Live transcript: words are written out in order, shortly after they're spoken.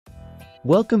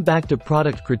Welcome back to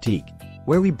Product Critique,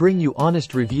 where we bring you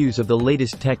honest reviews of the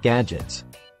latest tech gadgets.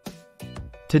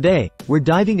 Today, we're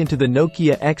diving into the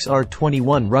Nokia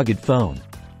XR21 Rugged Phone.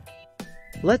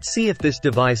 Let's see if this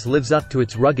device lives up to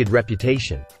its rugged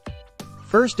reputation.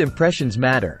 First impressions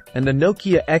matter, and the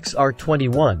Nokia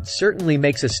XR21 certainly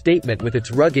makes a statement with its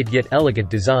rugged yet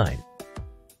elegant design.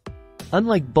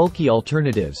 Unlike bulky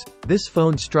alternatives, this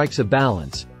phone strikes a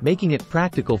balance, making it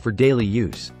practical for daily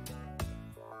use.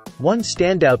 One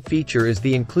standout feature is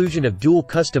the inclusion of dual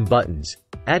custom buttons,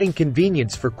 adding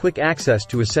convenience for quick access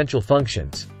to essential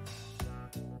functions.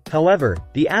 However,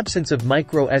 the absence of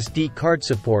micro SD card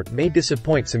support may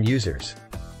disappoint some users.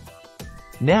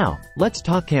 Now, let's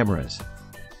talk cameras.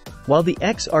 While the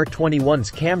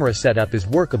XR21's camera setup is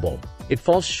workable, it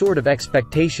falls short of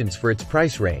expectations for its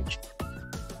price range.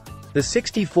 The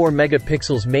 64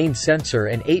 megapixels main sensor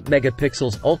and 8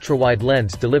 megapixels ultra-wide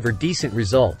lens deliver decent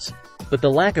results, but the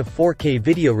lack of 4K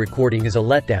video recording is a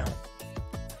letdown.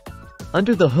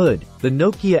 Under the hood, the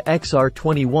Nokia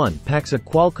XR21 packs a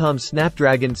Qualcomm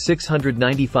Snapdragon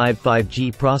 695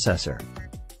 5G processor.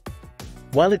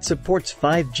 While it supports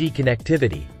 5G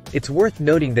connectivity, it's worth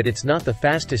noting that it's not the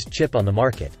fastest chip on the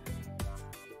market.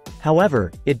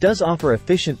 However, it does offer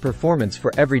efficient performance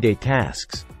for everyday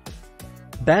tasks.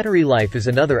 Battery life is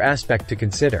another aspect to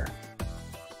consider.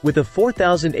 With a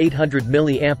 4,800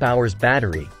 mAh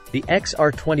battery, the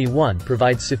XR21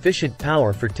 provides sufficient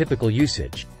power for typical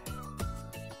usage.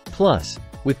 Plus,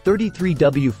 with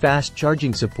 33W fast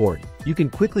charging support, you can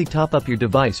quickly top up your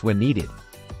device when needed.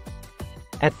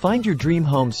 Find your dream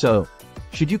home. So,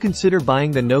 should you consider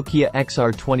buying the Nokia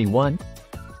XR21?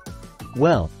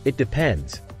 Well, it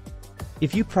depends.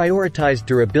 If you prioritize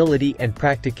durability and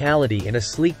practicality in a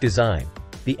sleek design,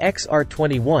 the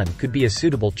XR21 could be a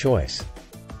suitable choice.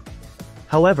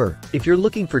 However, if you're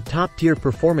looking for top-tier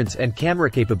performance and camera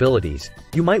capabilities,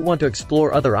 you might want to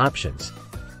explore other options.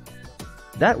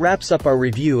 That wraps up our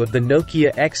review of the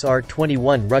Nokia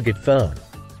XR21 Rugged Phone.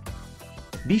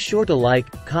 Be sure to like,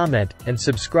 comment, and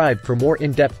subscribe for more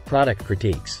in-depth product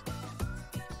critiques.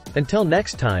 Until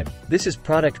next time, this is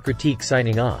Product Critique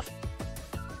signing off.